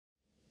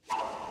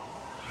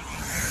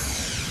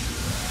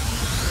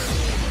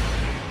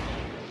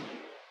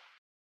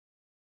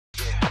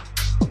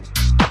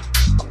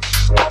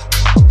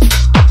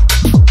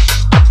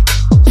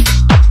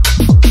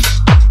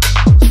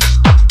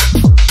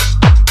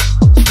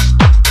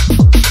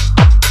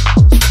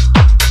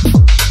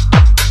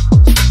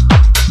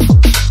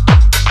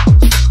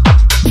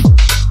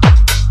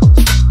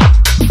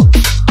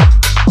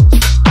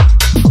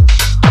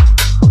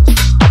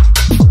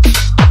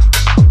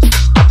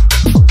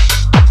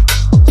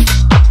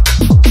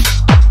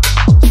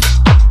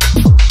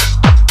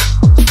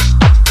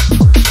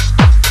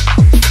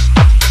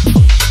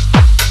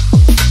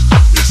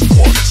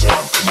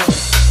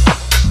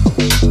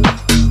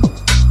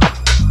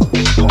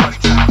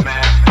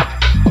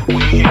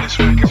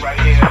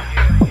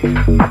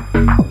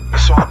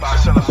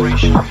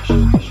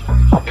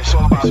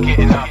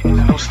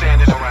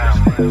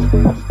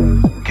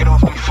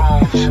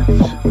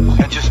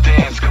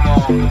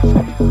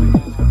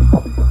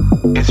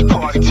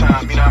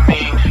time, you know what I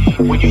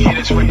mean? When you hear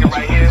this record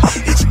right here,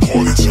 it's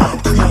party time,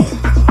 come on.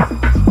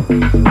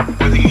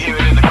 Whether you hear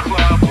it in the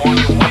club or on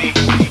your way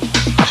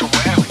to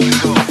wherever you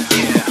go,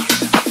 yeah.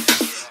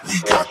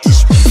 We got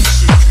this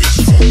music, it's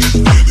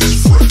funky and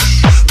it's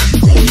fresh.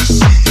 We wanna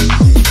see you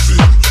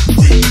moving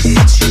with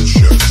it to your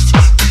chest.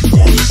 We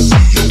wanna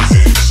see your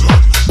hands up,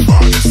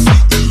 body,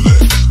 feet, and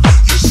let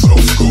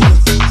yourself go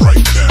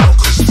right now,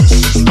 cause this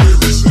is where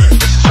it's at.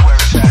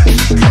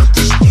 We got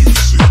this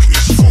music,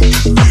 it's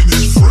funky and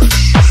it's fresh.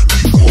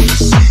 We wanna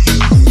see you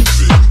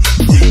moving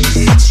with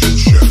it to your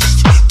chest.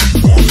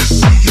 We wanna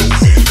see your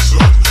hands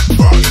up,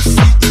 body,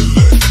 feet, and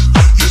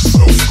let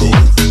yourself go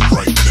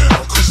right now,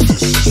 cause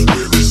this is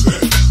where it's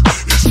at.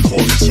 It's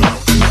party time,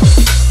 come on.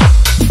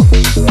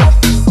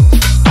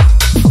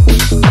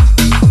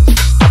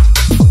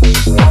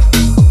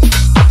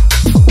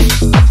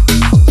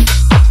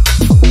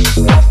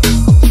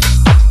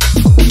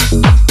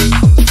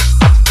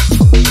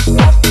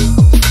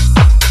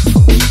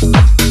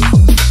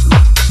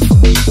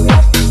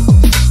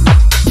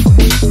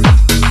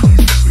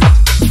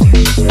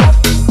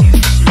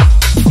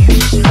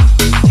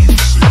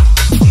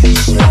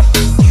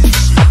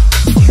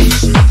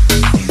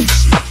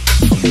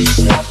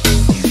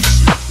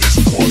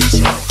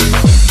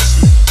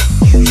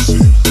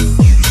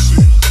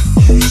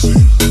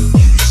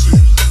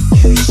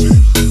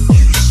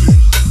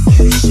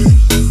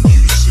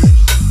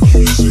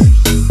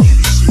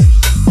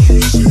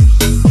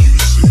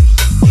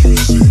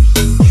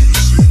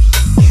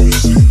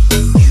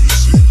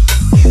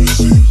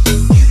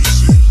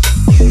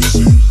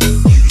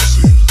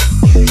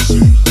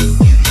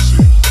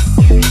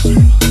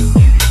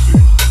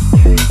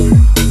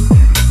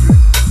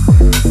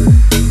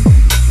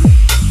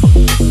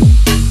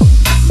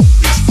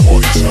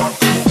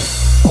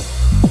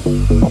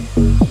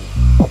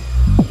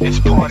 It's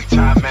party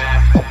time,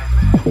 man.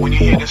 When you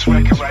hear this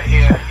record right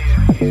here,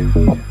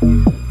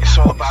 it's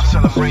all about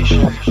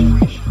celebration.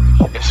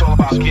 It's all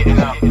about getting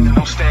up,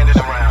 no standing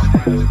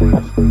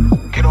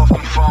around. Get off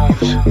them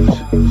phones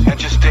and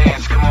just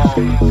dance, come on.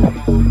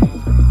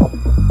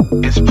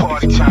 It's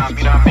party time,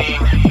 you know what I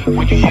mean?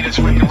 When you hear this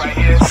record right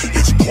here,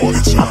 it's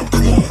party time.